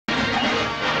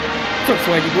up,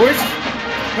 swaggy boys?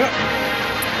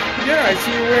 Yeah, I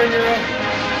see you wearing your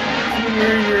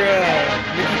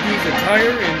Mickey D's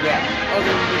attire and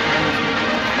other Mickey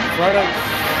D's products.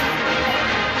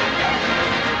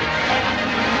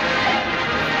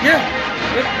 Yeah.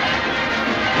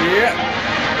 Yeah.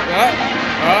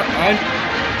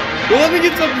 Well, let me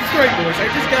get something straight, boys.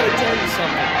 I just gotta tell you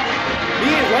something.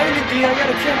 Me and Ryan and D, I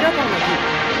gotta check up on my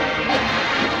people.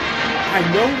 I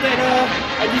know that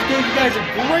I just gave you guys a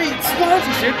great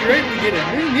sponsorship. You're able to get as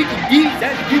many Mickey D's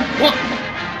as you want.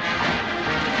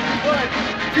 But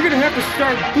you're gonna have to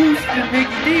start boosting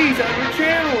Mickey D's on your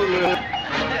channel a little.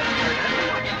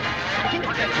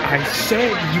 I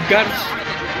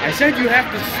said you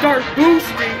have to start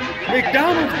boosting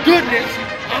McDonald's goodness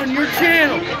on your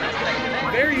channel.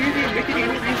 Very easy. Mickey D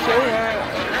will be so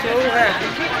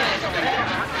happy.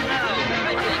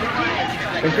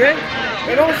 Okay?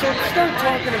 And also start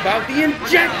talking about the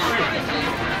injection,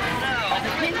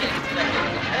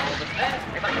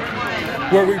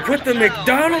 where we put the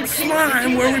McDonald's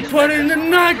slime, where we put in the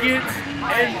nuggets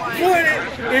and put it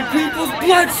in people's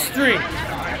bloodstream.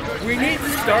 We need to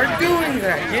start doing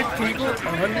that. Get people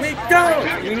on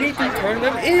McDonald's. We need to turn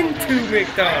them into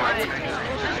McDonald's.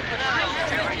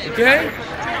 Okay?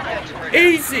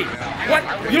 Easy. What?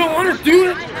 You don't want to do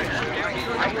it?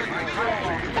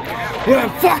 Well,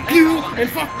 fuck you and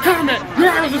fuck comment. You're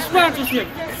out of the sponsorship.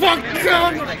 Fuck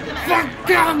comment. Fuck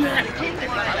comment.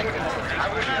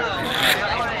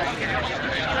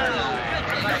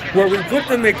 Where we put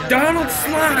the McDonald's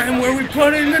slime, where we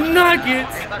put in the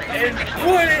nuggets and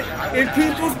put it in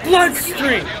people's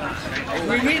bloodstream.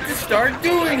 We need to start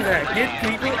doing that. Get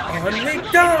people on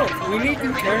McDonald's. We need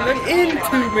to turn them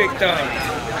into McDonald's.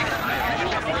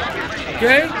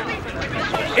 Okay?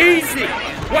 Easy.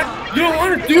 What? You don't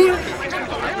want to do it?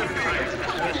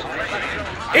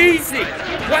 Easy.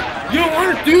 What? You don't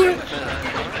want to do it?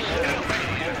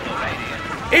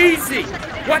 Easy.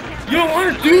 What? You don't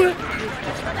want to do it?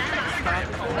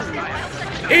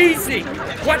 Easy.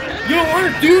 What? You don't want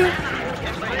to do it?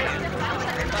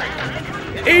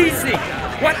 Easy.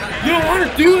 What? You don't want to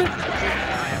do it?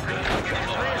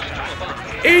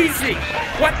 Easy.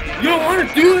 What? You don't want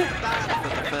to do it?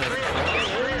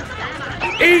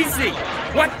 Easy.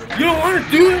 What? You don't want to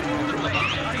do it?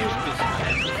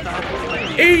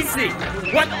 Easy.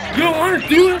 What? You don't want to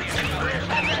do it?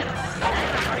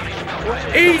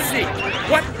 Easy.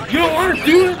 What? You don't want to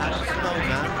do it?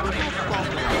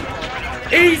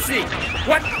 Easy.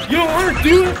 What? You don't want to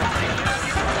do it?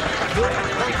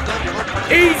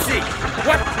 Easy.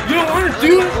 What? You don't want to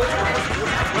do it?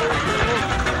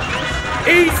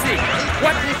 Easy.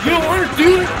 What? You don't want to do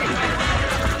it?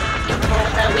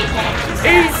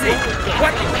 Easy.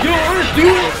 What? You don't want to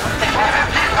do it?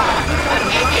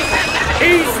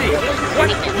 Easy. What?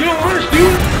 You don't want to do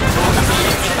it?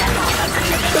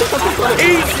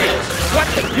 Easy. What?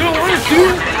 You don't want to do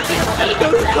it?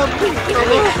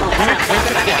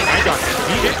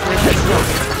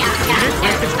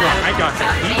 I got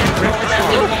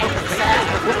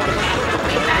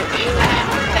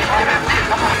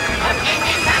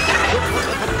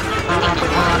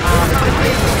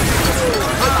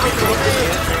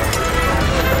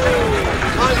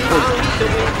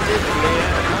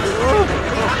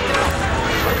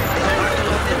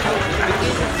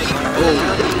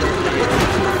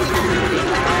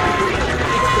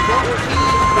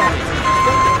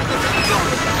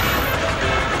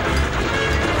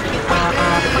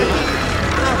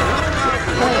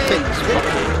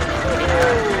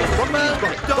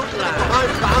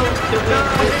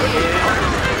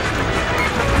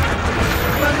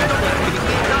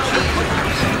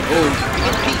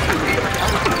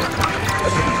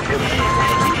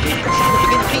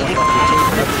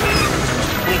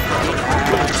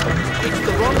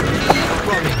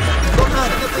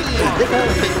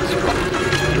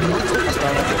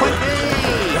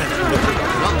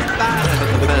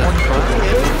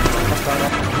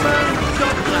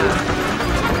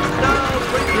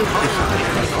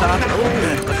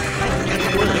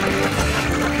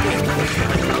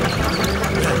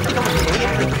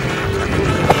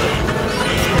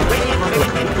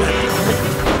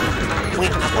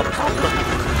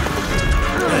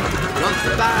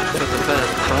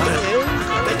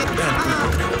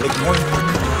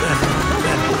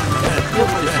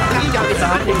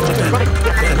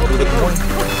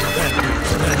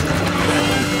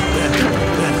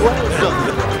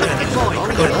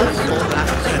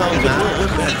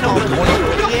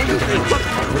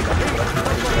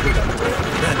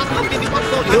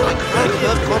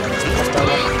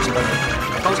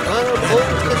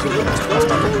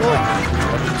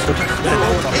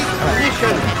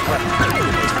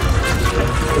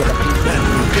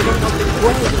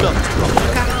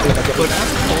So,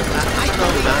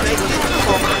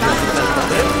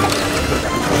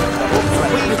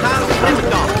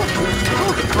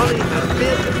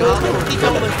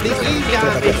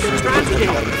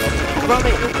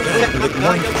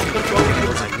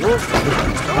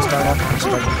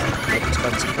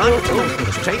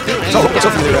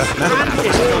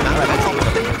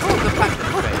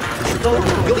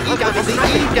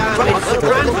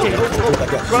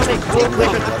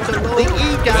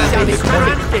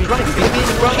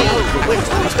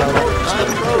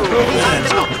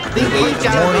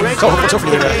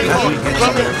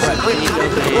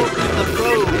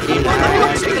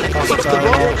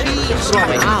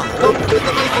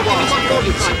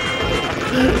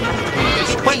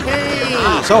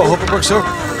 hope it works out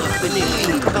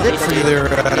for you there.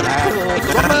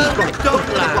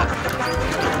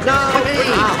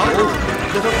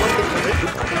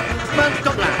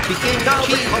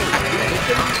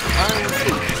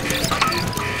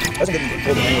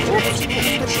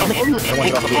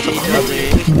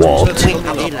 Walt,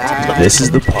 this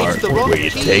is the part where you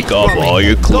take off all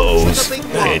your clothes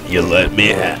and you let me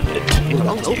have it. You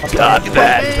got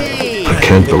that? I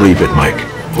can't believe it, Mike.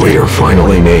 We are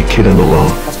finally naked and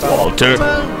alone. Walter,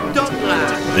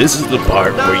 this is the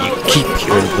part where you keep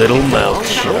your little mouth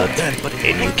shut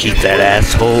and you keep that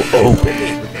asshole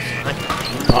open.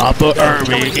 Papa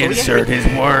Ermy insert his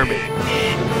worm in.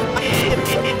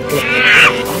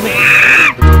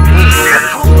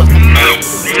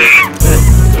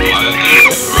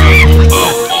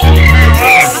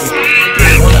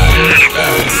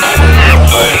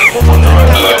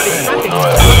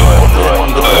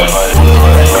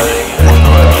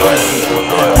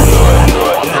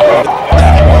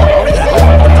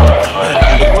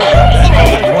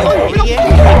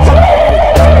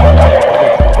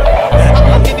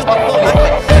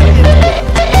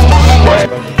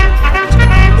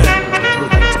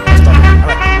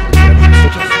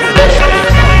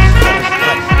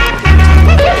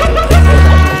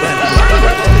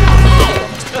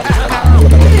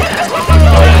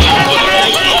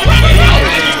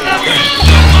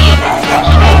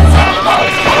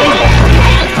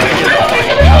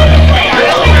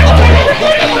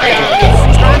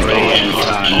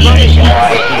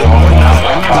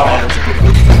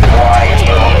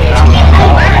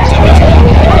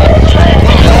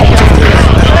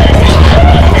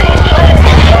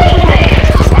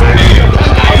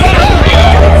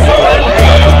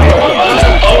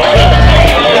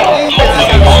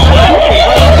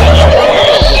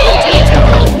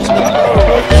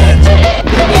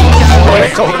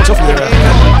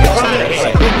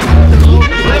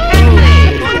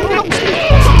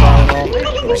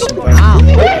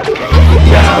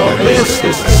 This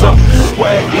is some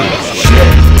swaggy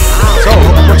shit. So,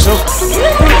 hope it works out.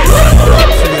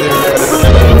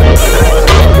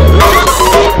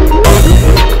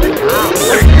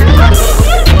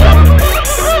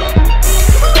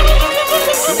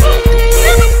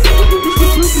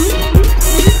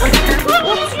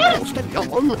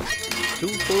 Two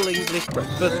full English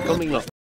breakfasts coming up.